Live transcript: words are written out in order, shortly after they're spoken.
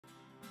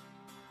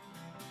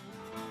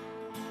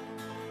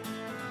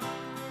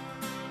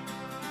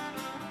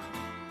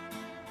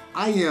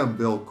I am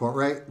Bill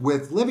Courtright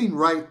with Living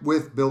Right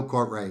with Bill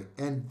Courtright,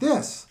 and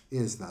this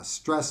is the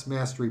Stress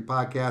Mastery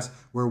Podcast,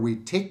 where we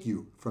take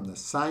you from the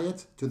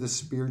science to the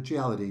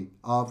spirituality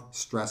of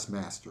stress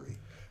mastery.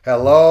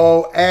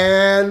 Hello,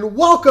 and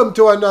welcome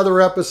to another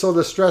episode of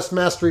the Stress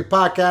Mastery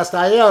Podcast.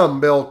 I am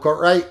Bill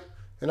Courtright,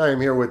 and I am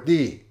here with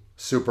the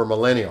Super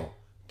Millennial,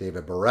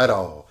 David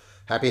Barreto.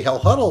 Happy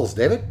Health Huddles,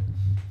 David.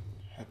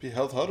 Happy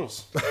Health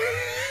Huddles.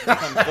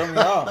 I'm turning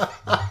off.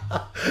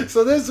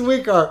 So this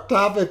week our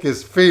topic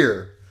is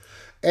fear.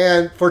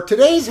 And for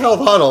today's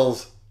Health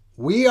Huddles,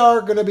 we are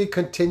going to be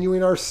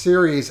continuing our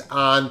series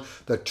on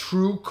the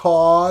true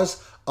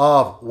cause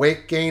of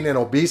weight gain and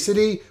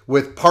obesity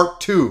with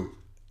part 2,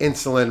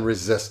 insulin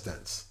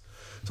resistance.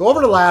 So over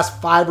the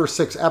last 5 or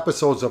 6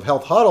 episodes of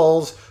Health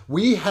Huddles,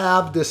 we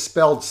have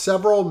dispelled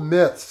several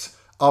myths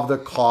of the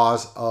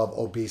cause of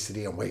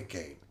obesity and weight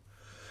gain.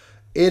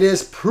 It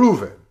is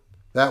proven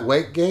that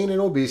weight gain and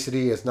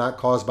obesity is not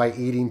caused by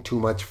eating too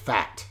much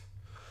fat.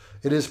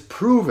 It is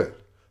proven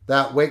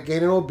that weight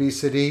gain and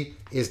obesity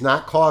is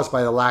not caused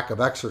by the lack of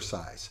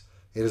exercise.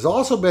 It has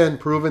also been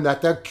proven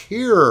that the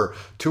cure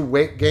to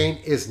weight gain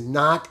is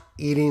not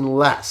eating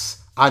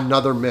less,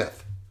 another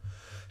myth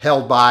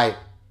held by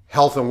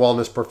health and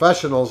wellness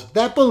professionals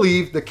that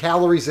believe the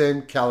calories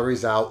in,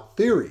 calories out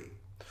theory.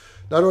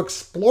 Now, to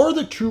explore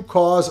the true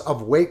cause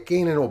of weight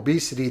gain and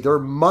obesity, there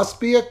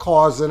must be a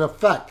cause and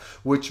effect,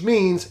 which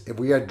means if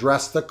we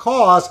address the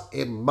cause,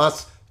 it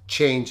must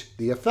change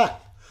the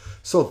effect.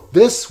 So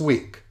this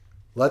week,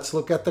 let's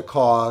look at the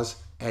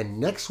cause,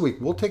 and next week,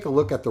 we'll take a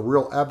look at the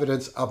real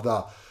evidence of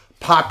the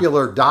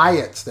popular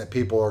diets that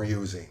people are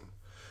using.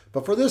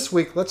 But for this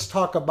week, let's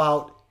talk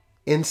about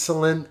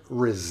insulin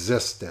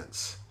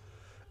resistance.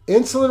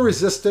 Insulin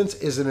resistance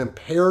is an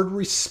impaired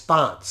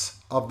response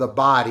of the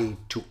body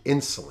to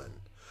insulin.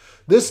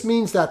 This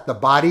means that the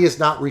body is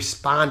not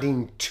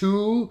responding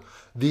to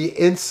the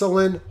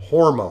insulin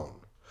hormone.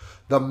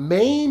 The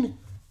main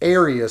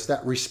areas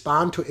that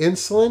respond to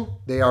insulin,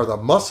 they are the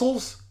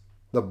muscles,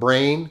 the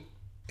brain,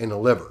 and the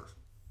liver.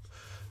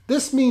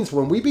 This means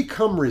when we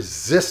become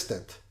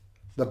resistant,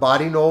 the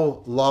body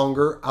no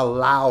longer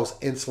allows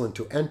insulin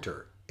to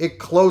enter. It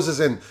closes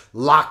and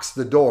locks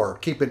the door,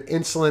 keeping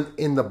insulin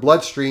in the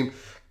bloodstream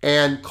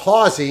and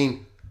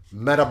causing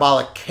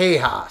metabolic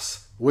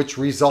chaos, which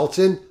results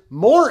in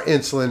more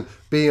insulin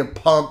being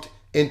pumped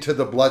into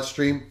the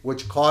bloodstream,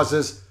 which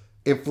causes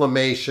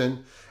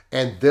inflammation,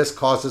 and this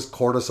causes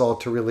cortisol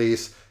to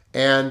release,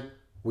 and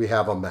we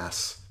have a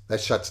mess that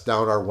shuts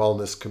down our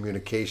wellness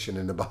communication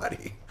in the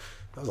body.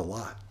 That was a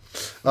lot.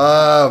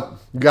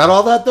 Got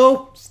all that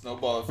though?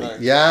 Snowball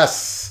effect.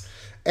 Yes.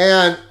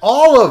 And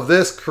all of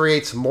this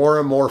creates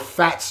more and more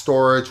fat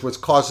storage, which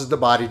causes the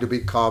body to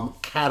become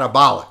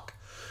catabolic.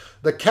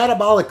 The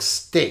catabolic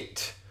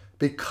state,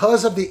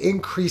 because of the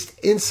increased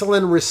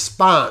insulin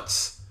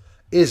response,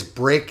 is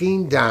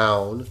breaking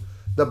down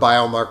the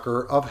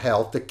biomarker of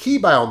health, the key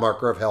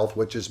biomarker of health,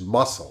 which is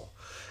muscle.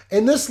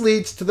 And this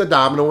leads to the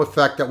domino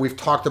effect that we've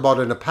talked about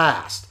in the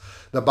past.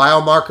 The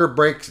biomarker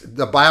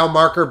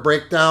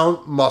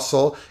breakdown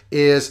muscle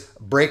is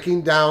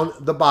breaking down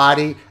the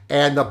body,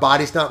 and the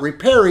body's not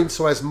repairing.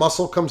 So as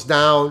muscle comes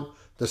down,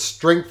 the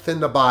strength in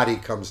the body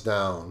comes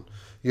down.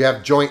 You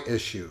have joint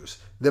issues.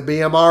 The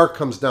BMR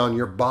comes down.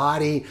 Your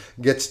body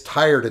gets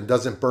tired and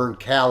doesn't burn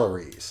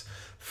calories.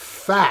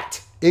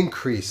 Fat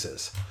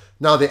increases.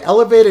 Now, the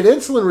elevated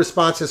insulin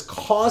response is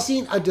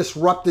causing a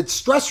disrupted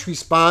stress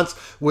response,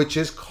 which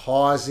is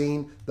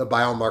causing the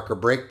biomarker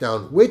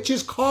breakdown, which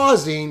is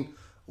causing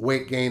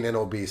weight gain and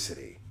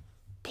obesity.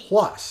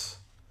 Plus,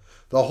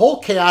 the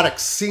whole chaotic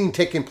scene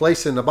taking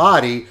place in the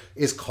body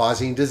is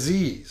causing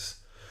disease.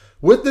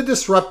 With the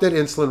disrupted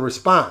insulin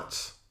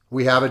response,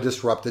 we have a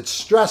disrupted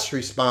stress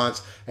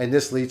response, and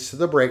this leads to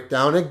the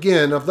breakdown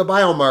again of the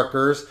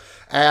biomarkers.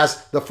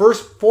 As the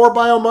first 4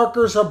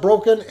 biomarkers are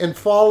broken and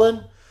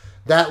fallen,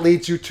 that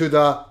leads you to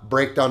the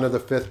breakdown of the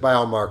 5th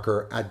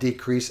biomarker, a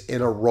decrease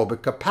in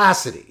aerobic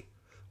capacity.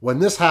 When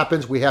this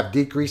happens, we have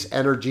decreased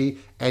energy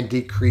and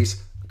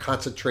decreased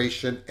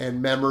concentration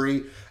and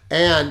memory.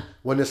 And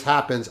when this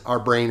happens, our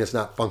brain is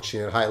not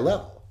functioning at a high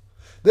level.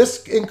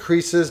 This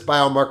increases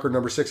biomarker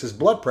number 6's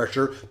blood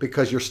pressure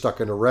because you're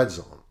stuck in a red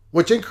zone,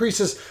 which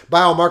increases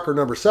biomarker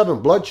number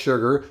 7, blood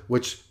sugar,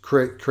 which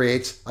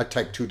creates a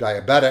type 2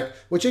 diabetic,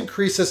 which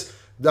increases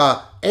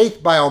the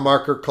 8th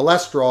biomarker,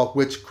 cholesterol,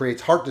 which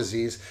creates heart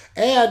disease,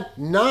 and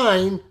the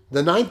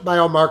 9th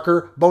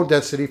biomarker, bone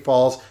density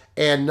falls,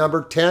 and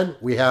number 10,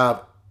 we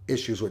have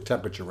issues with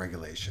temperature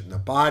regulation. The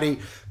body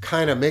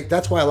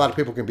that's why a lot of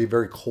people can be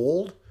very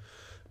cold,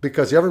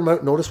 because you ever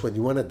notice when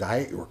you went on a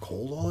diet, you were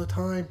cold all the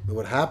time? And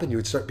what happened? You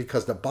would start,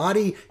 because the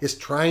body is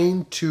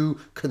trying to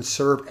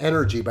conserve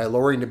energy by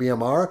lowering the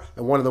BMR,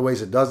 and one of the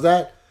ways it does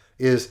that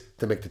is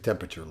to make the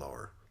temperature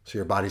lower, so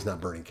your body's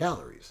not burning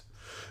calories.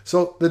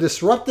 So the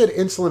disrupted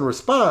insulin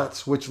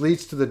response, which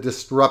leads to the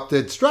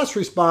disrupted stress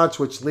response,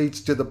 which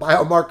leads to the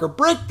biomarker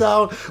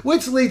breakdown,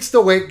 which leads to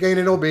weight gain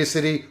and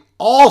obesity,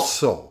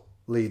 also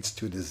leads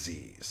to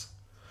disease.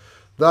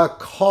 The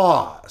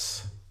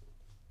cause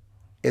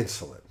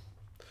insulin.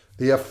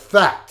 The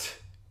effect,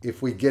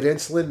 if we get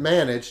insulin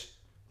managed,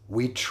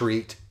 we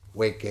treat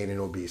weight gain and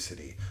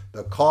obesity.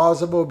 The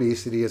cause of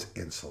obesity is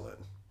insulin.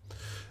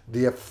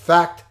 The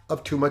effect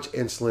of too much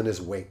insulin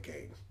is weight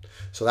gain.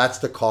 So that's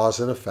the cause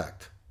and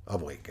effect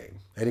of weight gain.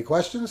 Any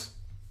questions?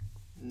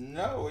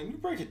 No, when you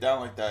break it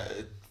down like that,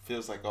 it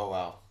feels like, oh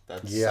wow,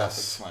 that's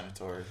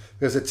self-explanatory.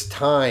 Because it's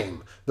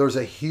time. There's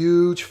a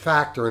huge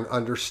factor in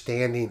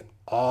understanding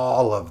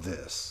all of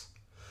this.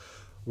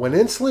 When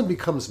insulin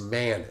becomes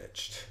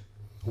managed,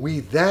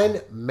 we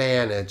then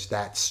manage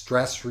that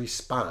stress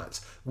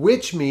response,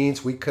 which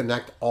means we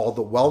connect all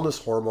the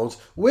wellness hormones,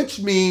 which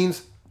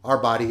means our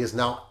body is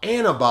now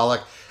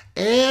anabolic.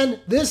 And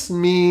this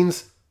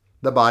means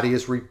the body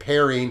is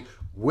repairing,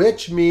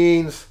 which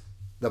means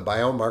the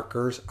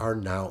biomarkers are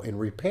now in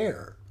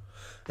repair.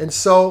 And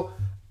so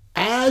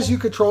as you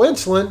control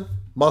insulin,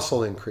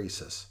 muscle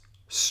increases,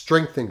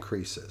 strength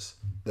increases,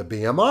 the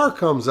BMR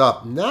comes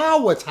up.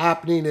 Now what's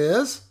happening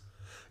is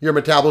your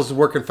metabolism is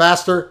working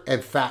faster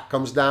and fat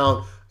comes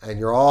down and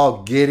you're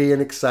all giddy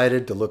and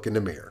excited to look in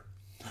the mirror.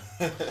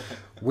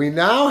 We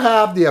now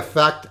have the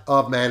effect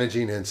of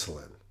managing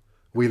insulin.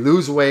 We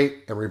lose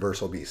weight and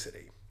reverse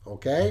obesity,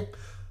 okay?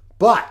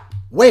 But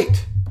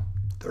wait,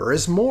 there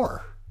is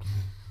more.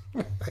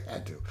 I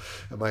had to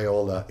in my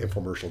old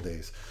infomercial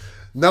days.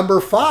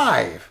 Number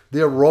 5, the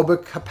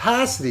aerobic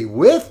capacity.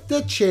 With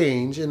the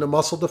change in the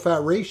muscle to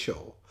fat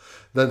ratio,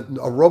 the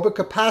aerobic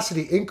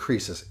capacity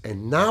increases.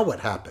 And now what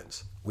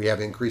happens? We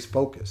have increased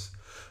focus.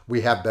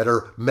 We have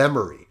better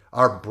memory.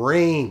 Our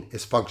brain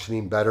is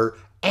functioning better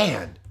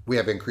and we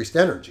have increased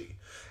energy.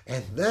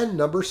 And then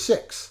number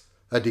 6,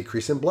 a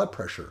decrease in blood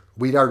pressure.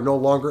 We are no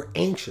longer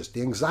anxious.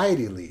 The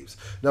anxiety leaves.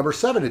 Number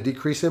 7, a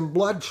decrease in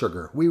blood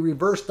sugar. We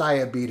reverse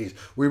diabetes.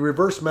 We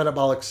reverse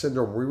metabolic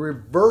syndrome. We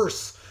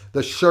reverse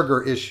the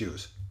sugar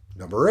issues.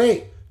 Number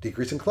 8,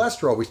 decrease in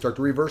cholesterol. We start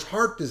to reverse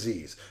heart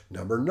disease.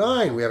 Number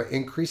 9, we have an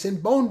increase in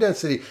bone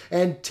density.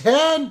 And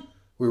 10,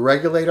 we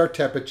regulate our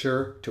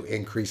temperature to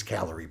increase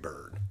calorie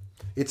burn.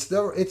 It's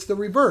the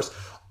reverse.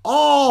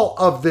 All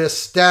of this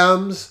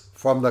stems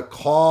from the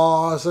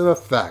cause and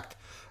effect,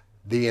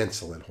 the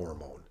insulin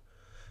hormone.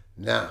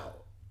 Now,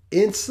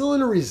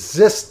 insulin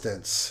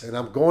resistance, and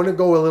I'm going to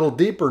go a little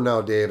deeper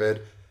now,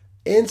 David.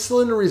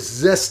 Insulin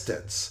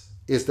resistance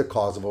is the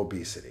cause of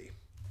obesity.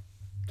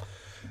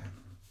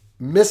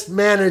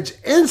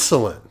 Mismanaged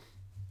insulin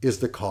is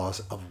the cause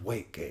of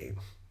weight gain,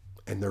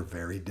 and they're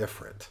very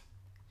different.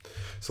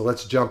 So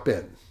let's jump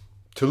in.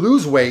 To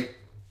lose weight,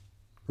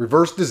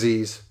 reverse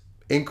disease,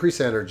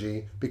 increase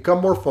energy, become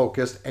more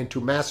focused, and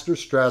to master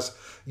stress,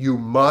 you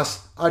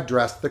must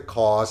address the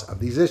cause of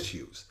these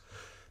issues.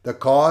 The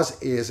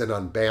cause is an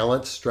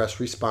unbalanced stress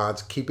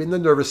response, keeping the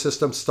nervous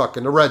system stuck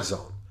in the red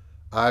zone.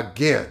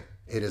 Again,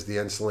 it is the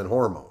insulin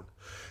hormone.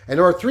 And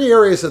there are 3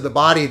 areas of the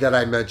body that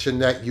I mentioned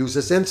that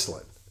uses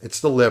insulin. It's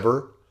the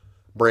liver,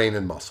 brain,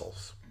 and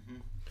muscles.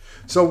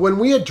 So when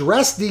we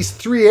address these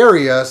 3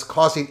 areas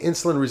causing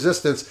insulin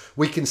resistance,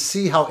 we can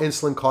see how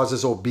insulin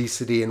causes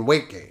obesity and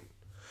weight gain.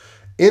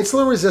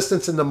 Insulin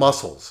resistance in the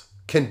muscles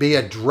can be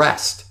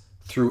addressed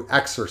through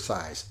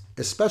exercise,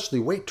 especially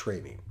weight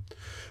training.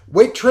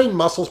 Weight-trained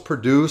muscles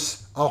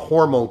produce a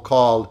hormone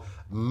called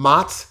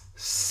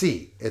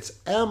MOTS-C. It's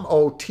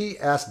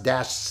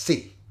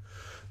MOTS-C.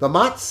 The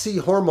MOTS-C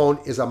hormone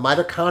is a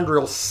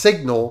mitochondrial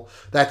signal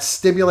that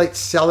stimulates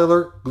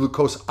cellular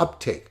glucose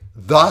uptake,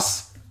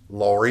 thus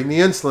lowering the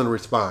insulin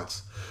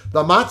response.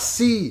 The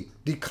MOTS-C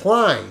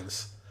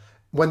declines.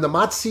 When the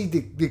MOTS-C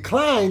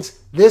declines,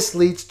 this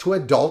leads to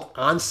adult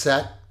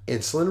onset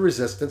insulin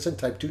resistance and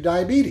type 2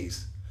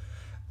 diabetes.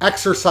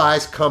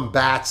 Exercise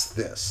combats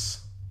this.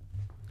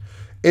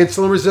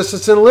 Insulin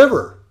resistance in the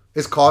liver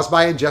is caused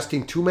by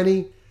ingesting too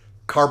many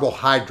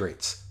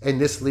carbohydrates, and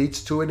this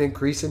leads to an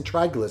increase in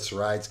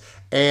triglycerides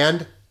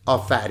and a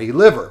fatty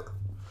liver.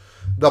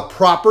 The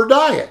proper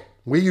diet,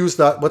 we use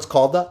what's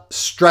called the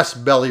stress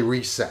belly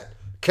reset,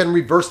 can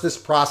reverse this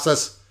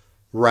process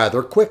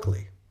rather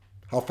quickly.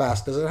 How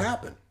fast does it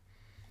happen?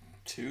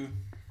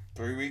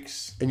 2-3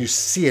 weeks. And you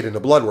see it in the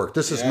blood work.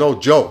 This is no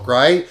joke,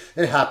 right?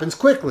 It happens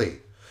quickly.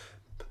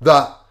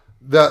 The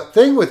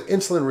thing with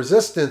insulin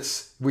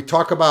resistance, we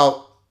talk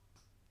about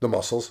the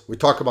muscles, we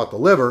talk about the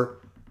liver,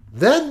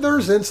 then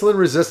there's insulin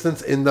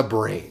resistance in the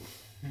brain.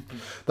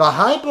 The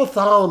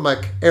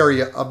hypothalamic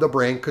area of the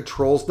brain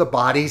controls the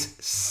body's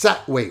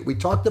set weight. We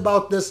talked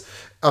about this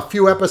a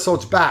few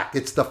episodes back.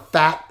 It's the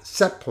fat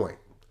set point.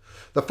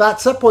 The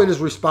fat set point is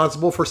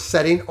responsible for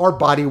setting our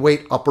body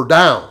weight up or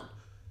down.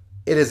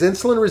 It is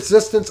insulin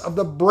resistance of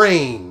the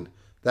brain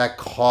that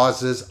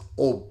causes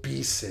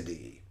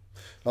obesity.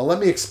 Now let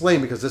me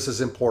explain because this is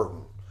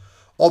important.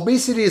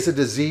 Obesity is a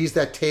disease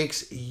that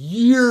takes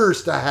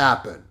years to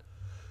happen,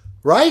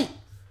 right?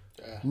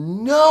 Yeah.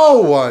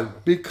 No one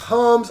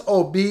becomes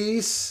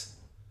obese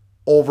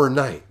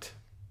overnight.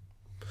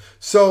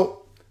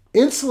 So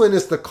insulin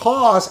is the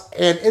cause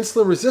and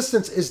insulin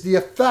resistance is the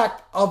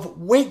effect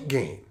of weight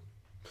gain.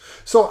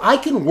 So I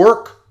can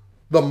work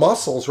the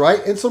muscles,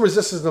 right? Insulin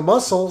resistance in the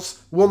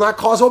muscles will not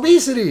cause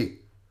obesity.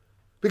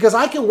 because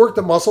I can work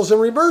the muscles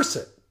and reverse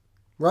it,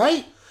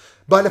 right?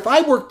 But if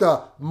I work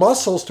the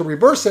muscles to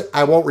reverse it,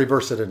 I won't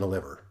reverse it in the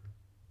liver.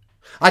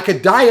 I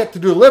could diet to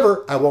do the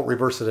liver, I won't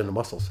reverse it in the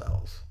muscle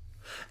cells.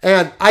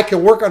 And I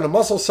can work on the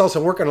muscle cells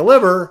and work on the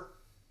liver,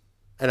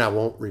 and I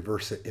won't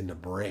reverse it in the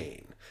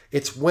brain.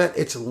 It's when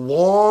it's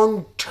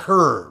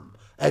long-term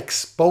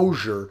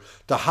exposure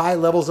to high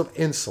levels of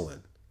insulin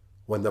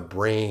when the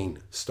brain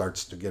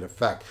starts to get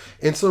effect.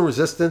 Insulin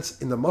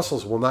resistance in the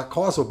muscles will not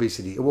cause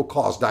obesity. It will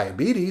cause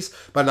diabetes,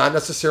 but not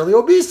necessarily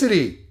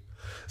obesity.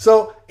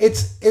 So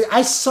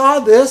I saw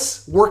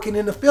this working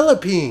in the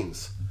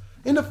Philippines.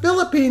 In the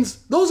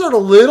Philippines, those are the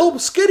little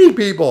skinny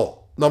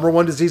people. Number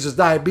one disease is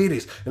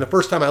diabetes. And the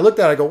first time I looked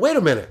at it, I go, wait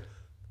a minute.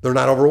 They're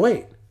not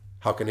overweight.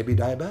 How can they be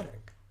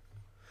diabetic?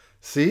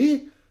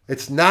 See?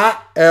 It's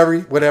not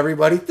what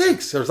everybody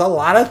thinks. There's a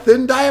lot of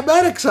thin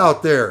diabetics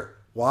out there.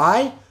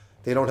 Why?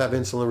 They don't have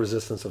insulin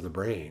resistance of the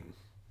brain.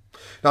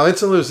 Now,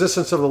 insulin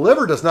resistance of the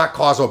liver does not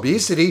cause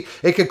obesity.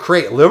 It can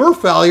create liver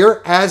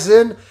failure, as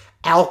in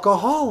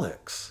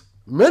alcoholics.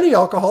 Many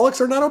alcoholics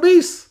are not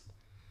obese.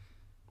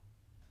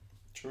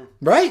 True.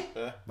 Right?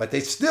 Yeah. But they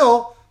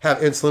still have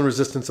insulin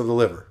resistance of the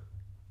liver.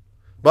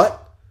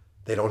 But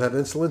they don't have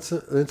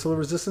insulin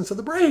resistance of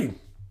the brain.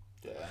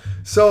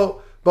 Yeah.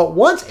 But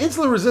once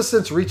insulin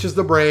resistance reaches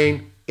the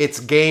brain, it's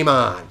game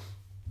on.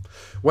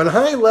 When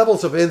high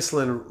levels of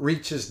insulin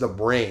reaches the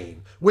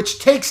brain, which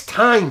takes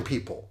time,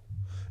 people.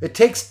 It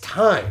takes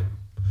time.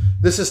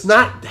 This is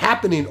not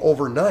happening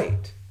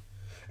overnight.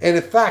 And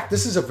in fact,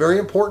 this is a very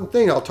important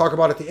thing I'll talk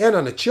about at the end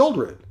on the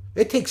children.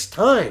 It takes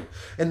time.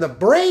 And the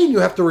brain,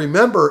 you have to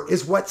remember,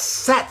 is what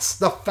sets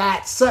the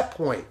fat set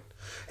point.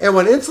 And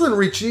when insulin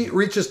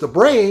reaches the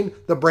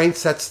brain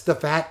sets the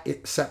fat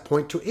set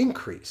point to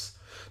increase.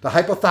 The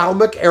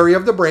hypothalamic area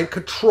of the brain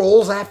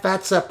controls that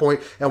fat set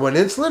point. And when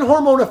insulin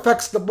hormone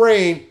affects the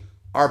brain,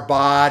 our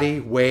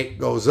body weight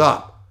goes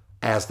up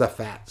as the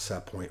fat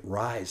set point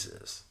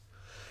rises.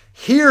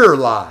 Here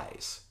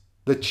lies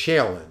the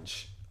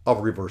challenge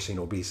of reversing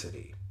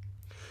obesity.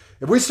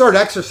 If we start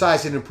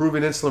exercising and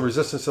improving insulin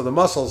resistance of the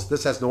muscles,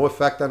 this has no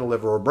effect on the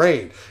liver or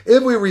brain.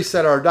 If we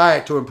reset our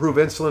diet to improve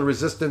insulin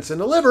resistance in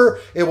the liver,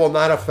 it will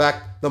not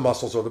affect the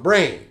muscles or the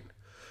brain.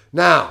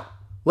 Now,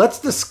 let's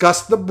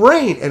discuss the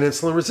brain and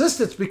insulin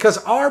resistance, because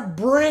our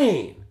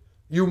brain,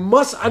 you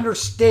must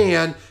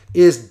understand,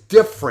 is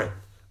different.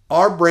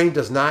 Our brain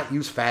does not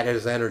use fat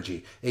as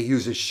energy. It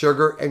uses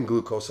sugar and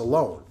glucose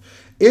alone.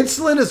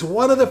 Insulin is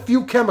one of the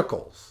few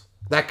chemicals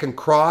that can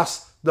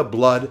cross the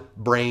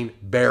blood-brain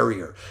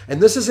barrier.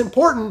 And this is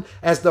important,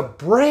 as the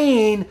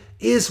brain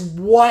is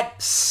what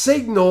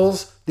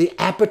signals the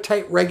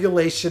appetite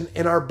regulation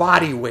in our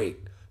body weight,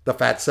 the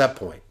fat set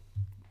point.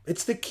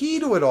 It's the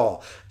key to it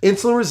all.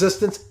 Insulin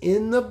resistance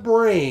in the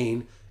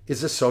brain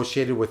is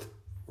associated with,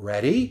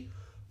 ready,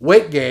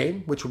 weight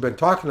gain, which we've been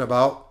talking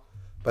about,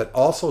 but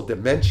also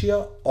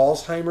dementia,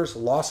 Alzheimer's,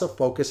 loss of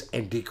focus,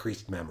 and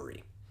decreased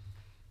memory.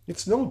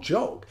 It's no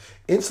joke.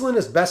 Insulin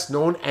is best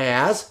known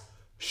as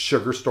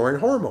sugar-storing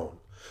hormone.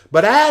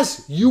 But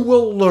as you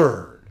will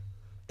learn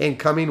in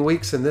coming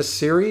weeks in this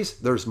series,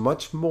 there's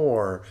much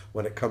more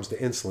when it comes to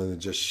insulin than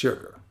just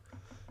sugar.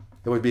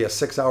 It would be a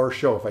 6-hour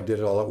show if I did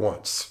it all at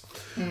once.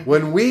 Mm-hmm.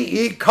 When we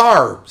eat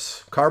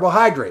carbs,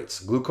 carbohydrates,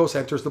 glucose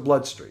enters the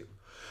bloodstream.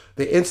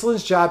 The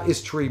insulin's job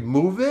is to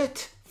remove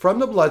it from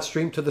the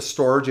bloodstream to the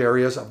storage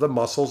areas of the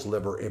muscles,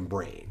 liver, and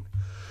brain.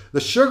 The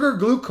sugar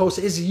glucose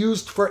is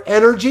used for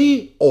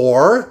energy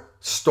or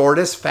stored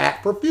as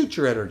fat for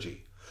future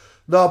energy.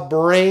 The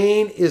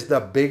brain is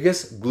the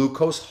biggest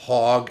glucose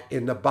hog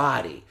in the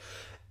body.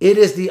 It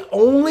is the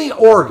only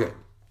organ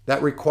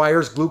that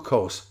requires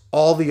glucose.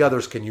 All the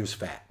others can use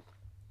fat.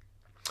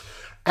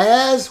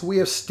 As we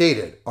have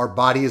stated, our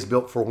body is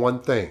built for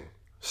one thing,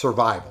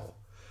 survival.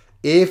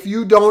 If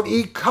you don't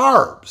eat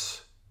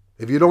carbs,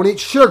 if you don't eat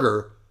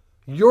sugar,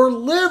 your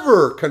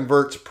liver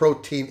converts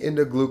protein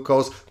into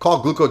glucose,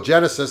 called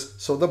glucogenesis,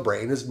 so the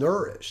brain is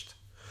nourished.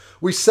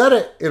 We said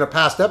it in a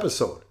past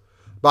episode.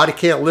 Body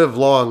can't live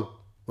long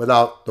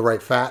without the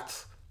right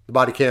fats. The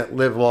body can't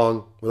live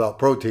long without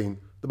protein.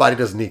 The body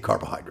doesn't need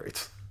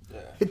carbohydrates. Yeah.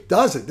 It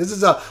doesn't. This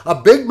is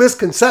a big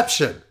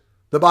misconception.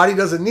 The body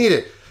doesn't need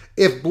it.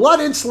 If blood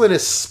insulin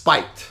is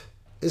spiked,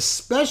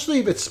 especially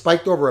if it's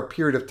spiked over a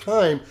period of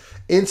time,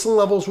 insulin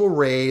levels will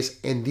raise,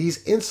 and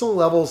these insulin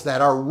levels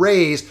that are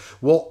raised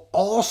will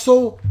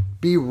also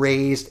be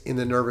raised in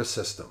the nervous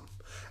system.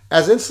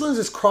 As insulin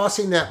is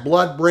crossing that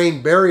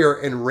blood-brain barrier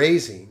and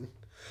raising,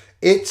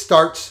 it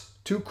starts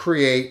to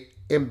create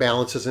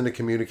imbalances in the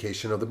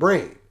communication of the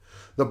brain.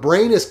 The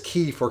brain is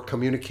key for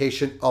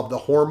communication of the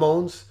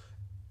hormones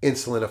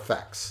insulin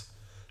affects.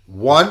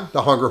 One,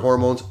 the hunger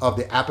hormones of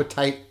the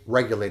appetite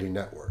regulating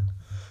network.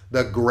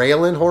 The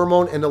ghrelin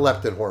hormone and the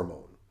leptin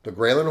hormone. The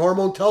ghrelin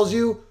hormone tells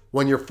you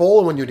when you're full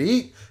and when you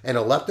eat, and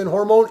the leptin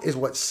hormone is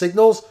what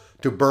signals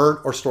to burn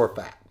or store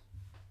fat.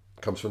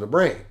 It comes from the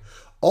brain.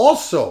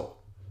 Also,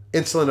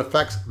 insulin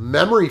affects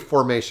memory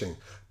formation,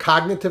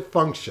 cognitive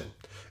function.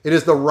 It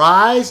is the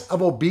rise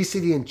of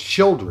obesity in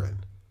children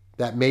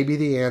that may be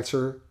the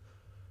answer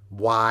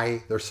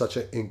why there's such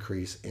an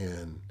increase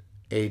in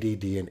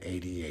ADD and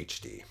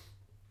ADHD.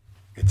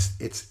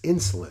 It's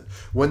insulin.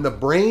 When the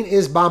brain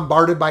is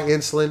bombarded by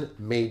insulin,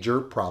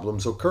 major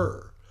problems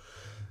occur.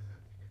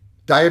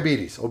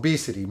 Diabetes,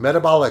 obesity,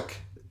 metabolic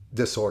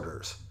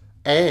disorders,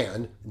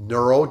 and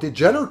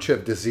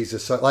neurodegenerative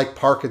diseases like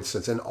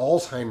Parkinson's and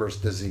Alzheimer's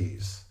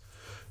disease.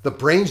 The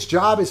brain's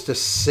job is to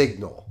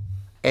signal,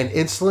 and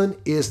insulin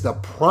is the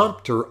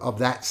prompter of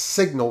that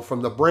signal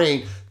from the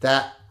brain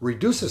that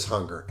reduces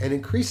hunger and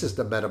increases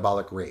the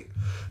metabolic rate.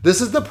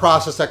 This is the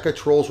process that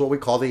controls what we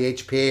call the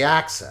HPA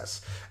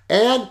axis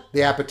and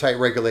the appetite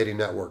regulating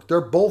network.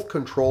 They're both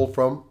controlled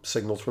from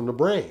signals from the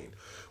brain.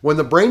 When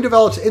the brain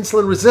develops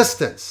insulin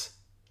resistance,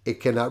 it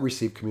cannot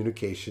receive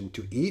communication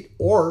to eat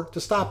or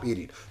to stop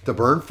eating, to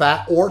burn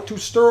fat or to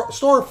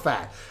store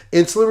fat.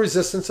 Insulin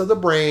resistance of the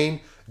brain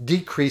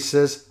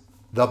decreases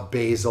the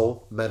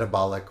basal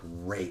metabolic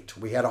rate.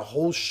 We had a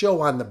whole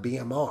show on the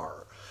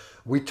BMR.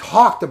 We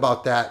talked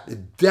about that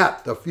in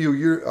depth a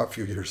few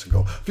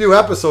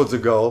episodes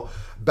ago,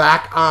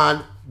 back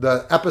on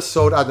the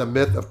episode on the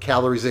myth of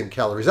calories in,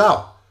 calories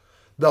out.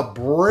 The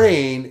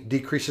brain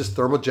decreases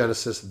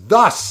thermogenesis,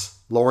 thus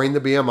lowering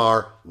the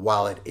BMR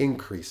while it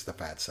increased the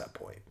fat set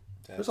point.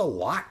 There's a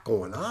lot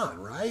going on,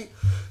 right?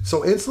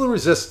 So insulin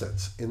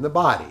resistance in the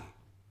body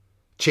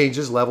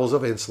changes levels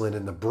of insulin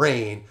in the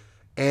brain,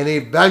 and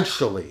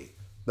eventually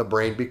the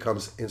brain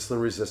becomes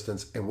insulin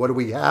resistant. And what do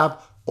we have?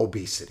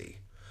 Obesity.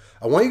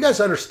 I want you guys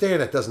to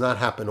understand that does not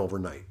happen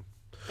overnight.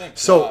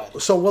 So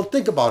we'll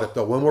think about it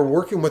though. When we're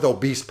working with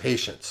obese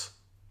patients,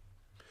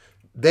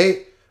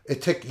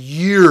 it takes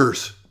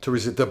years to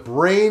resist. The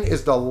brain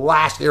is the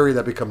last area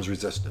that becomes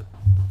resistant.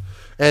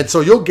 And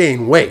so you'll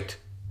gain weight.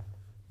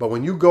 But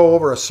when you go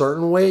over a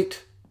certain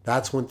weight,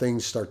 that's when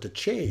things start to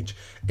change.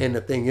 And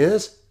the thing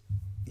is,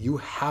 you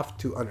have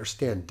to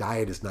understand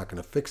diet is not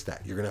going to fix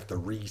that. You're going to have to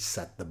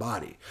reset the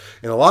body.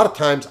 And a lot of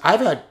times I've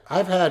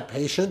had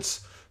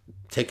patients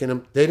taking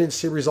them, they didn't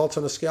see results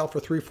on the scale for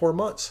 3-4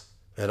 months.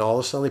 And all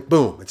of a sudden,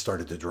 boom, it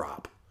started to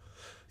drop.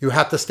 You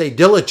have to stay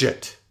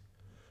diligent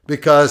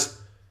because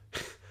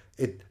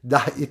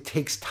it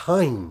takes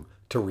time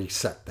to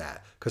reset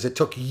that, because it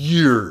took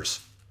years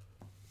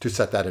to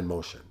set that in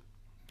motion.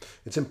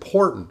 It's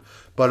important,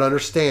 but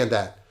understand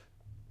that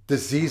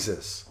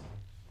diseases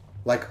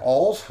like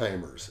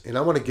Alzheimer's, and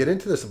I want to get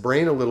into this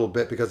brain a little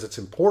bit because it's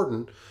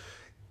important.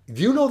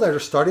 Do you know that they're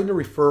starting to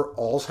refer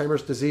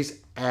Alzheimer's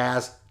disease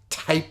as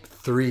type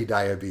 3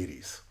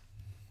 diabetes?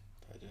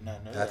 I did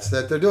not know That's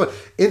that they're doing.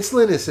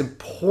 Insulin is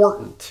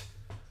important.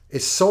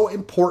 It's so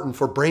important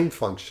for brain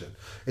function.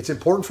 It's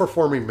important for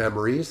forming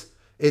memories.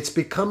 It's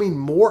becoming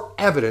more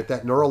evident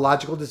that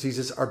neurological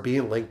diseases are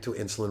being linked to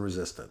insulin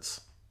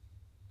resistance.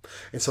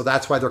 And so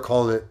that's why they're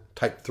calling it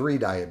type 3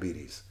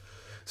 diabetes.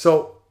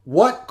 So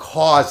what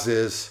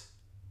causes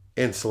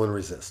insulin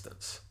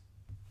resistance?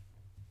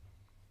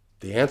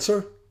 The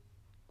answer?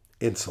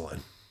 Insulin.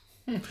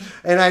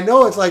 And I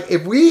know it's like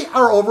if we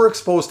are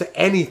overexposed to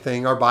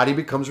anything, our body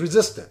becomes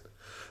resistant.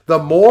 The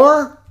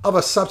more of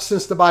a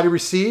substance the body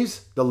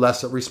receives, the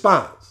less it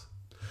responds.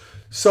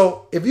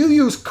 So if you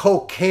use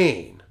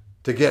cocaine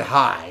to get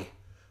high,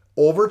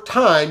 over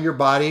time your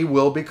body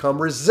will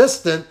become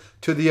resistant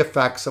to the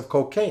effects of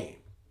cocaine.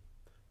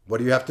 What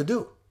do you have to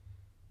do?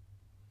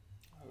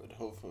 I would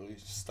hopefully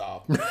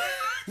stop.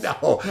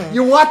 No,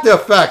 you want the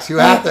effects. You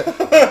have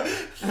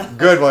to.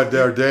 Good one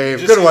there,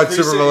 Dave. Good one,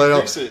 Super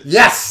Millennial.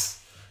 Yes.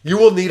 You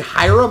will need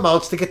higher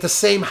amounts to get the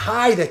same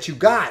high that you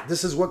got.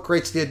 This is what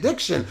creates the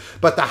addiction.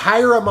 But the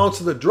higher amounts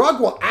of the drug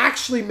will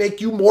actually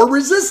make you more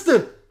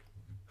resistant.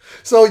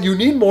 So you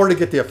need more to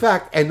get the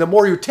effect, and the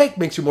more you take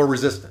makes you more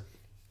resistant.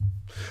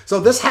 So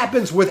this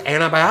happens with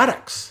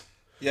antibiotics.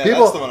 Yeah,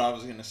 that's the one I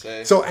was going to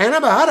say. So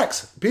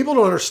antibiotics, people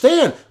don't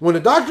understand. When a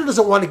doctor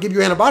doesn't want to give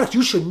you antibiotics,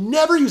 you should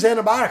never use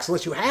antibiotics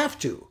unless you have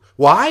to.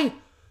 Why?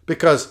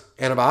 Because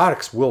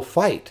antibiotics will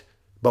fight.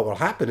 But what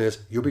will happen is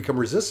you'll become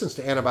resistant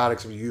to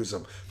antibiotics if you use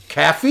them.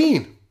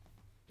 Caffeine.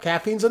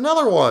 Caffeine's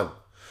another one.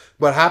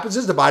 What happens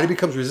is the body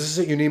becomes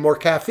resistant. You need more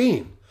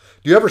caffeine.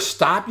 Do you ever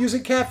stop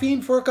using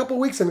caffeine for a couple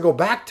of weeks and go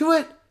back to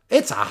it?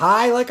 It's a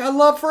high like I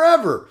love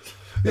forever.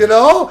 You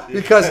know?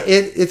 Because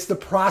it's the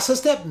process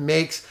that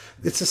makes,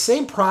 it's the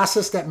same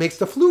process that makes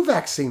the flu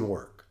vaccine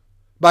work.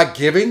 By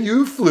giving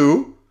you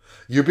flu,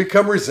 you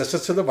become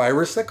resistant to the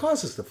virus that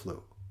causes the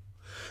flu.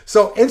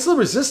 So insulin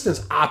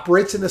resistance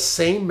operates in the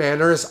same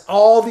manner as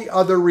all the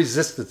other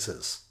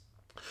resistances.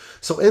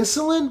 So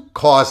insulin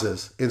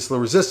causes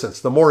insulin resistance.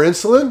 The more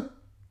insulin,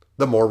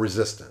 the more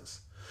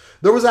resistance.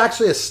 There was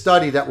actually a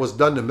study that was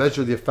done to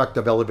measure the effect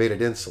of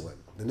elevated insulin.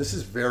 And this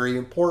is very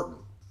important.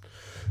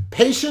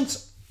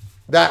 Patients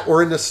that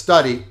were in the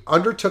study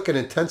undertook an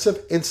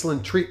intensive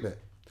insulin treatment.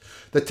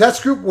 The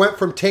test group went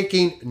from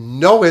taking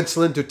no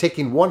insulin to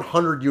taking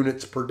 100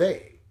 units per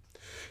day.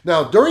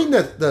 Now, during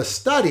the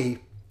study,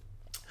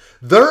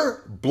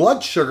 their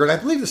blood sugar, and I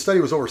believe the study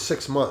was over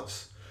 6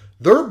 months,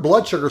 their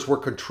blood sugars were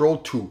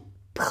controlled to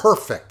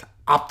perfect,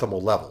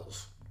 optimal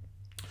levels.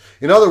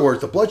 In other words,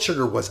 the blood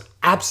sugar was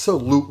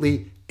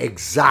absolutely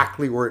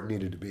exactly where it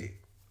needed to be,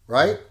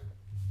 right?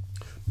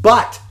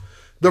 But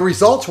the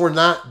results were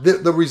not,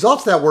 the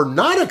results that were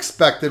not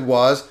expected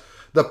was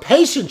the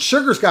patient's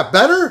sugars got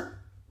better,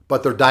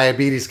 but their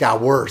diabetes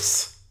got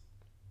worse.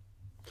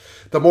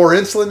 The more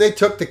insulin they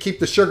took to keep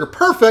the sugar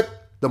perfect,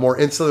 the more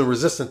insulin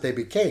resistant they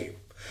became.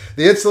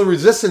 The insulin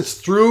resistance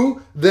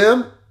threw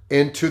them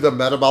into the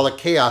metabolic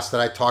chaos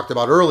that I talked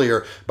about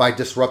earlier by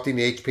disrupting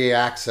the HPA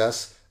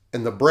axis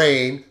in the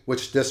brain,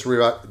 which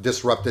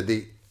disrupted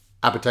the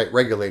appetite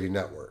regulating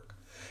network.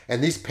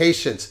 And these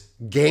patients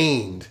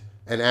gained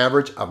an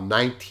average of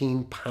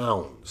 19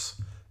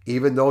 pounds,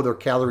 even though their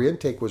calorie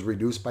intake was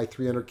reduced by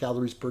 300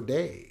 calories per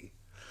day.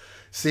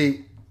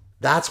 See,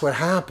 that's what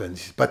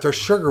happened. But their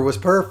sugar was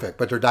perfect,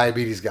 but their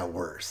diabetes got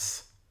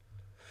worse.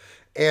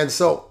 And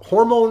so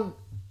hormone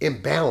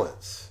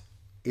imbalance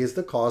is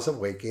the cause of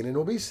weight gain and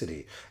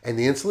obesity. And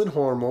the insulin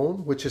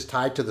hormone, which is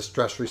tied to the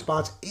stress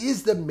response,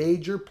 is the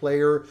major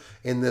player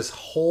in this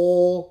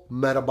whole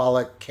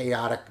metabolic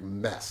chaotic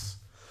mess.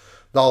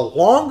 The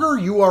longer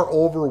you are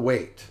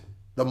overweight,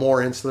 the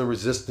more insulin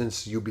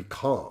resistance you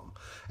become.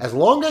 As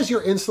long as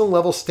your insulin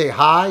levels stay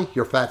high,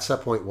 your fat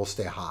set point will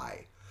stay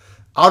high.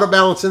 Out of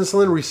balance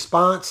insulin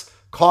response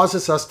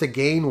causes us to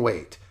gain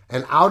weight.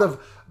 And out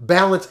of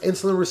balance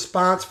insulin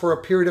response for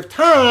a period of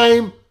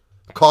time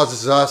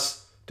causes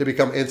us to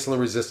become insulin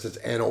resistant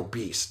and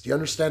obese. Do you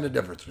understand the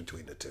difference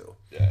between the two?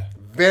 Yeah.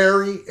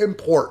 Very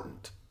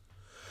important.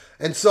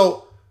 And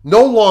so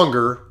no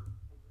longer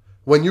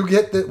when you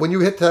hit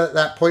to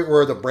that point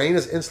where the brain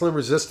is insulin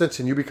resistant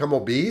and you become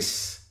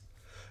obese,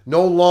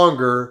 no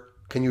longer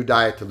can you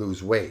diet to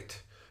lose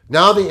weight.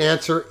 Now the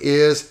answer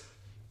is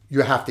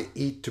you have to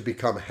eat to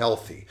become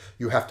healthy.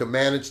 You have to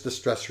manage the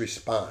stress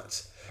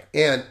response.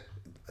 And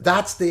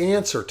that's the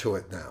answer to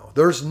it now.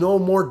 There's no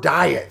more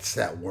diets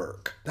that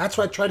work. That's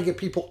why I try to get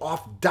people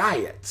off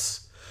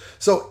diets.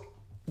 So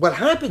what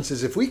happens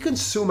is if we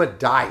consume a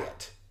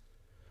diet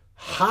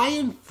high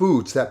in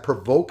foods that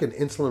provoke an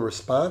insulin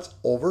response,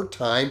 over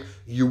time,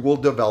 you will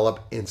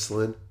develop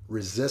insulin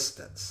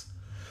resistance.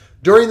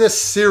 During this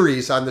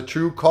series on the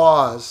true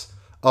cause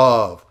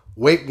of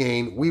weight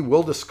gain, we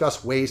will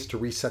discuss ways to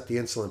reset the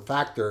insulin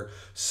factor.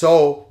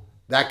 So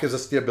that gives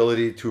us the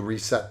ability to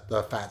reset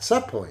the fat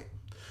set point.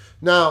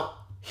 Now,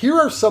 here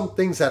are some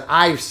things that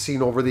I've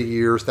seen over the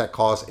years that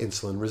cause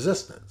insulin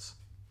resistance.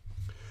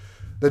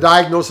 The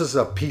diagnosis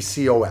of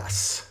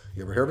PCOS.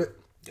 You ever heard of it?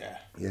 Yeah.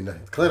 In the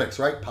clinics,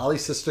 right?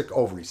 Polycystic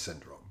ovary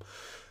syndrome.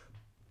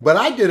 What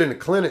I did in the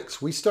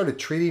clinics, we started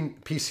treating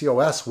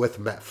PCOS with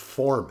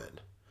metformin.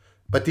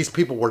 But these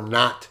people were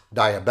not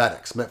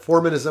diabetics.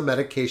 Metformin is a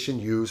medication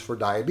used for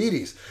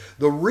diabetes.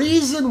 The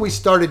reason we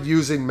started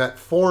using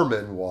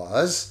metformin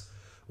was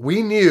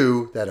we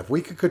knew that if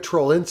we could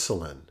control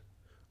insulin,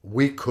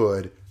 we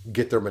could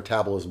get their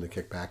metabolism to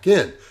kick back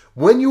in.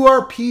 When you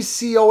are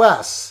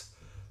PCOS,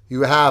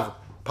 you have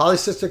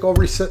polycystic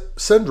ovary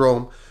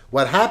syndrome.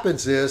 What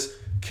happens is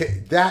to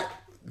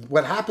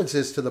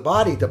the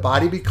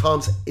body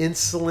becomes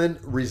insulin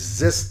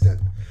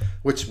resistant,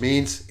 which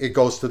means it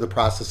goes through the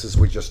processes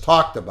we just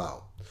talked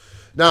about.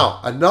 Now,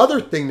 another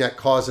thing that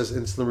causes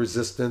insulin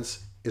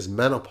resistance is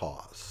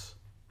menopause.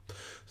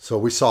 So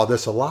we saw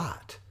this a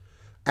lot.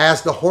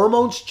 As the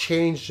hormones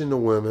changed in the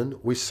women,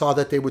 we saw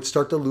that they would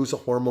start to lose a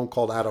hormone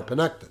called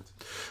adiponectin,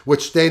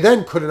 which they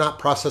then could not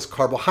process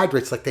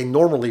carbohydrates like they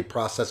normally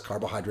process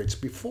carbohydrates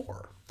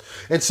before.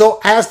 And so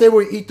as they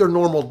would eat their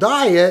normal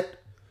diet,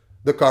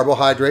 the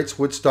carbohydrates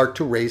would start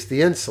to raise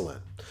the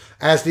insulin.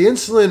 As the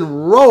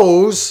insulin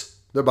rose,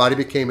 their body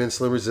became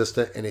insulin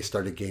resistant and they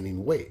started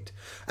gaining weight.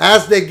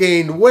 As they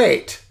gained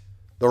weight,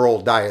 their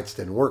old diets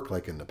didn't work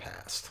like in the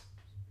past.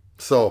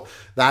 So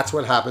that's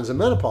what happens in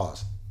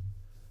menopause.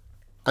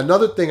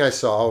 Another thing I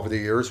saw over the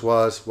years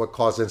was what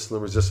caused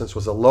insulin resistance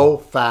was a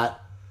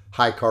low-fat,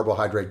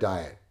 high-carbohydrate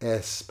diet,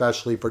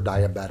 especially for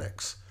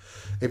diabetics.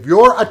 If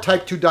you're a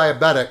type 2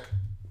 diabetic,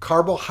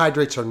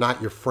 carbohydrates are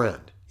not your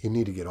friend. You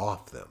need to get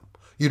off them.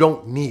 You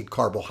don't need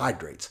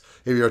carbohydrates.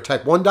 If you're a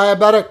type 1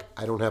 diabetic,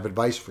 I don't have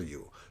advice for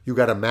you. You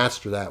got to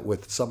master that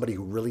with somebody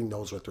who really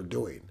knows what they're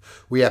doing.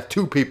 We have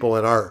 2 people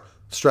in our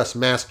stress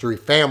mastery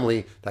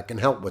family that can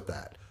help with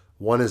that.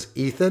 One is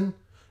Ethan,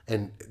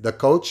 and the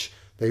coach.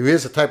 He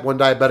is a type 1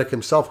 diabetic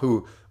himself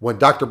who, when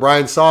Dr.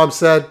 Brian saw him,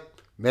 said,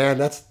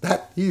 man,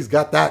 he's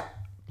got that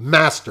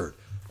mastered.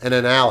 And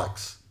then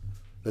Alex,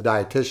 the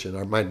dietitian,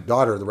 or my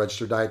daughter, the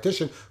registered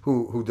dietitian,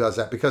 who does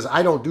that, because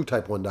I don't do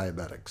type 1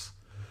 diabetics,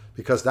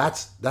 because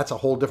that's a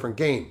whole different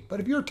game.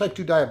 But if you're a type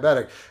 2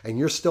 diabetic and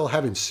you're still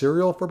having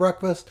cereal for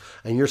breakfast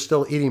and you're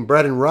still eating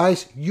bread and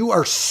rice, you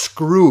are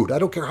screwed. I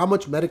don't care how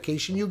much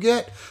medication you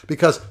get,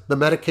 because the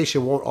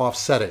medication won't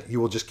offset it. You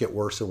will just get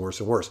worse and worse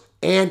and worse,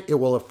 and it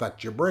will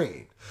affect your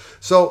brain.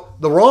 So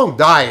the wrong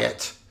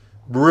diet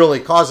really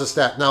causes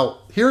that. Now,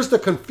 here's the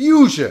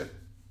confusion.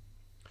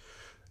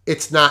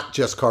 It's not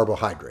just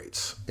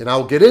carbohydrates. And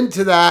I'll get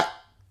into that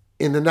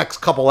in the next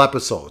couple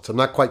episodes. I'm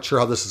not quite sure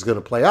how this is going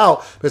to play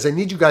out, because I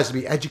need you guys to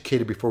be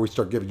educated before we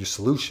start giving you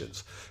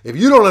solutions. If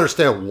you don't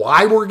understand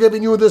why we're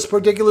giving you this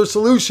particular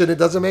solution, it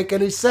doesn't make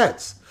any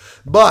sense.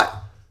 But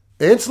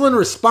insulin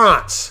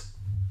response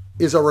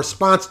is a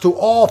response to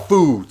all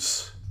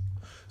foods.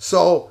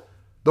 So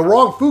the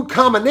wrong food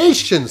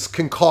combinations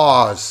can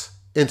cause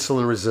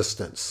insulin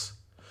resistance.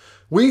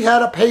 We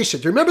had a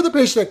patient. Do you remember the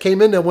patient that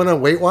came in that went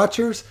on Weight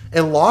Watchers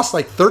and lost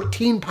like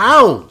 13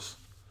 pounds?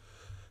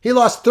 He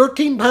lost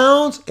 13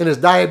 pounds and his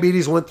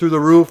diabetes went through the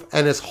roof,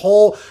 and his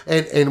whole,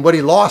 and what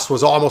he lost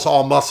was almost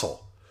all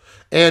muscle.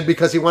 And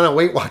because he went on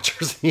Weight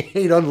Watchers, he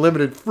ate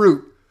unlimited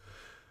fruit.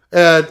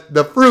 And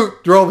the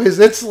fruit drove his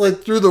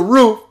insulin through the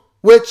roof,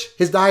 which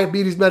his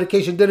diabetes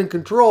medication didn't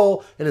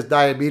control, and his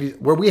diabetes,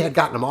 where we had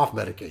gotten him off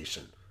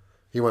medication.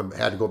 He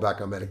had to go back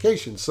on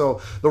medication.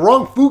 So the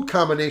wrong food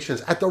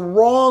combinations at the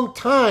wrong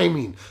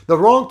timing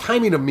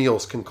of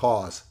meals can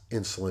cause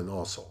insulin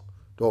also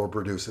to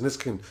overproduce. And this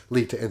can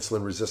lead to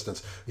insulin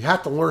resistance. You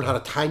have to learn how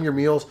to time your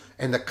meals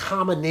and the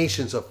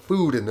combinations of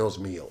food in those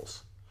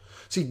meals.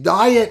 See,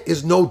 diet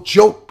is no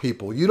joke,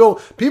 people.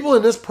 People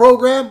in this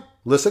program,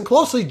 listen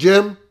closely,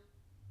 Jim.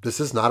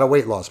 This is not a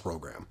weight loss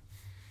program.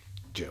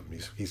 Jim,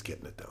 he's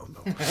getting it down,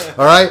 though.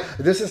 All right?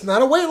 This is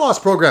not a weight loss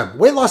program.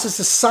 Weight loss is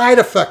a side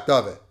effect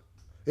of it.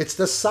 It's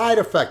the side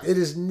effect. It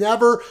is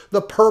never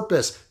the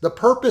purpose. The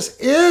purpose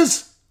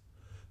is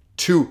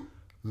to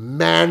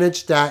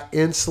manage that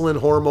insulin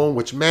hormone,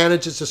 which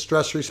manages the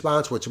stress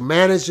response, which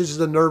manages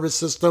the nervous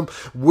system,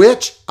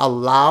 which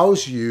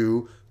allows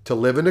you to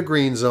live in the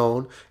green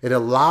zone. It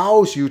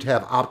allows you to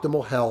have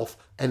optimal health.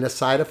 And the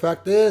side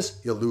effect is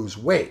you lose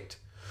weight.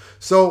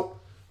 So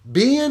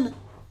being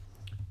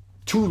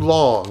too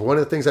long, one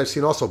of the things I've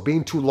seen also,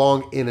 being too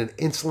long in an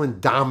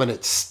insulin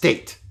dominant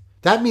state.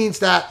 That means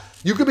that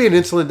you could be in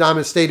an insulin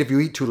dominant state if you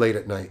eat too late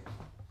at night.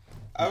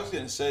 I was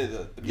going to say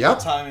that the meal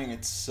timing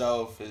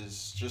itself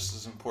is just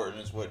as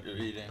important as what you're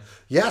eating.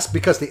 Yes,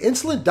 because the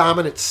insulin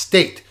dominant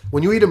state,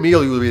 when you eat a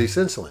meal, you release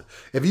insulin.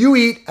 If you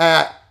eat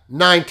at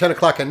 9, 10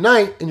 o'clock at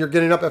night and you're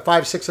getting up at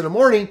 5, 6 in the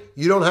morning,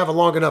 you don't have a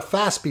long enough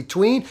fast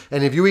between.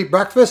 And if you eat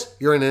breakfast,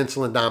 you're in an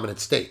insulin dominant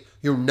state.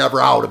 You're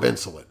never out of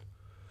insulin.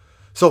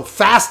 So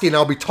fasting,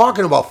 I'll be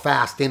talking about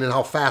fasting and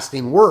how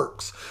fasting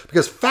works.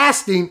 Because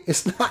fasting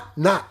is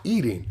not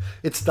eating.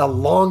 It's the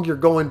long you're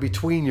going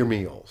between your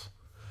meals.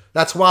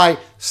 That's why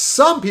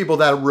some people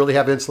that really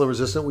have insulin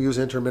resistance will use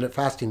intermittent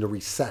fasting to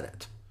reset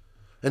it.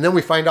 And then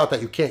we find out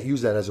that you can't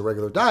use that as a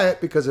regular diet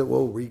because it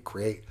will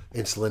recreate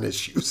insulin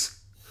issues.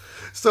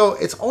 So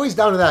it's always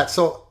down to that.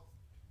 So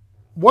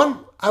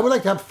I would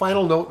like to have a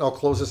final note, and I'll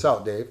close this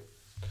out, Dave.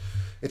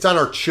 It's on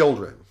our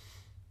children.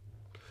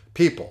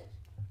 People.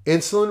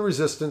 Insulin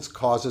resistance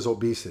causes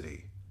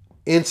obesity.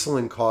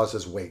 Insulin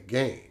causes weight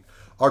gain.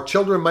 Our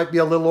children might be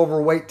a little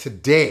overweight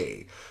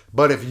today,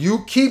 but if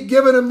you keep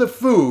giving them the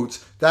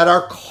foods that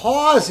are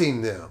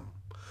causing them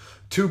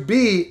to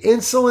be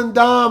insulin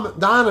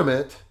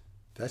dominant,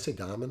 did I say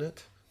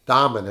dominant?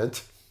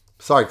 Dominant.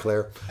 Sorry,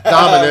 Claire.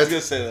 Dominant. I was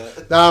going to say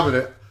that.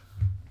 Dominant.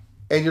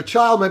 And your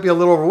child might be a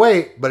little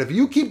overweight, but if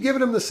you keep giving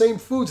them the same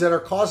foods that are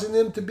causing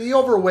them to be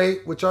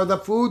overweight, which are the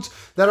foods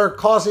that are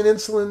causing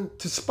insulin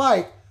to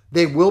spike,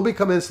 they will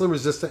become insulin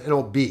resistant and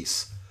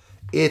obese.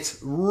 It's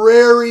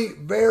very,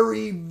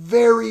 very,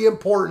 very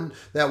important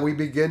that we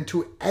begin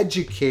to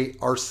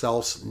educate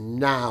ourselves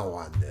now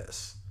on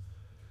this.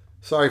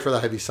 Sorry for the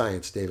heavy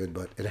science, David,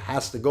 but it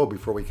has to go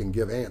before we can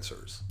give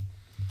answers.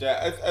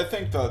 Yeah, I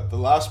think the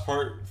last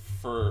part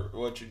for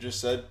what you just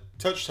said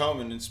touched home,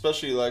 and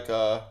especially like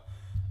kind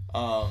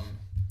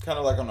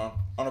of like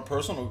on a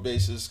personal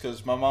basis,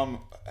 because my mom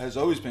has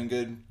always been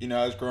good,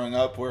 as growing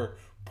up, where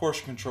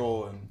portion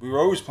control, and we were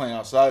always playing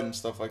outside and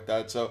stuff like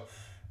that. So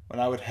when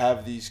I would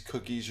have these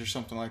cookies or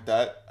something like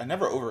that, I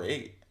never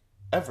overate,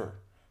 ever.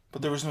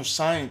 But there was no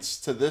science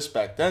to this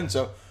back then.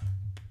 So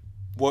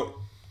what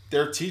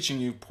they're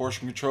teaching you,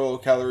 portion control,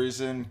 calories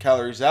in,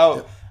 calories out,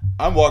 yep.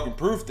 I'm walking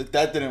proof that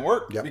didn't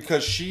work, yep.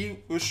 Because she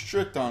was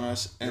strict on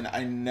us, and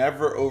I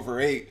never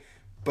overate,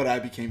 but I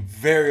became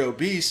very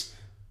obese.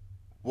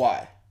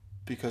 Why?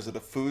 Because of the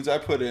foods I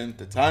put in,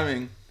 the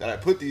timing that I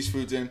put these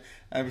foods in,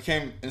 and I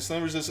became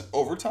insulin resistant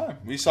over time.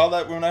 We saw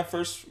that when I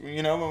first,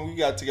 when we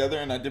got together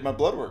and I did my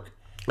blood work.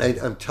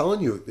 I'm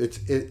telling you,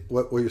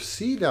 what you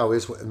see now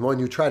is when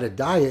you try to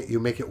diet, you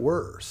make it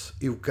worse.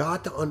 You've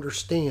got to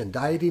understand,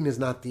 dieting is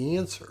not the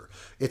answer.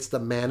 It's the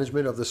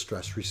management of the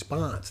stress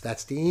response.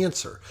 That's the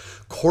answer.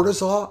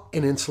 Cortisol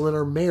and insulin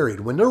are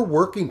married. When they're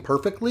working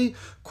perfectly,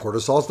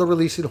 cortisol is the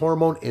releasing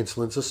hormone,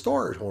 insulin's the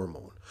storage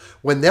hormone.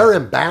 When they're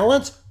in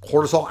balance,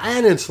 cortisol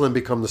and insulin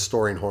become the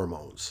storing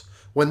hormones.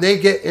 When they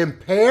get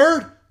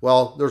impaired,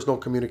 well, there's no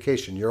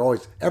communication.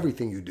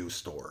 Everything you do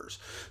stores.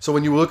 So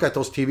when you look at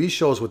those TV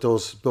shows with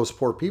those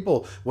poor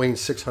people weighing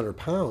 600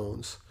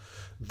 pounds,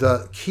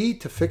 the key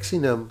to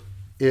fixing them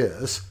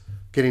is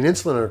getting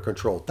insulin under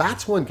control.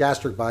 That's when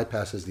gastric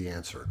bypass is the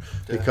answer,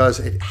 because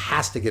it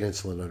has to get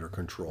insulin under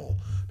control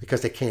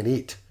because they can't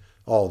eat.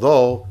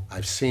 Although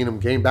I've seen them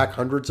gain back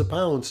hundreds of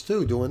pounds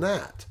too doing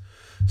that.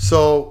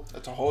 So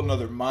that's a whole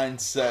nother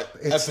mindset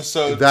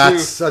episode.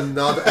 That's too.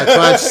 That's what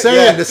I'm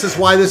saying. This is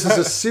why this is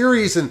a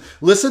series. And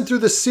listen through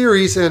the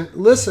series and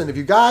listen.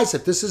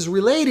 If this is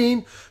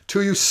relating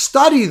to you,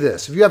 study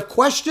this. If you have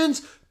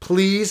questions,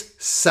 please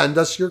send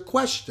us your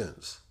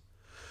questions.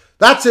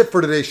 That's it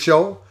for today's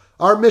show.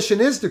 Our mission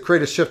is to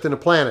create a shift in the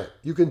planet.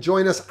 You can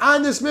join us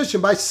on this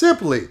mission by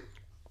simply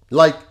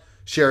like,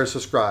 share, and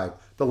subscribe.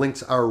 The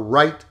links are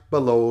right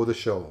below the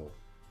show.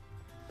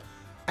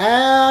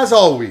 As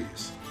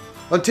always,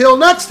 until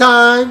next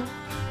time,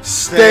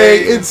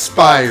 stay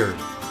inspired.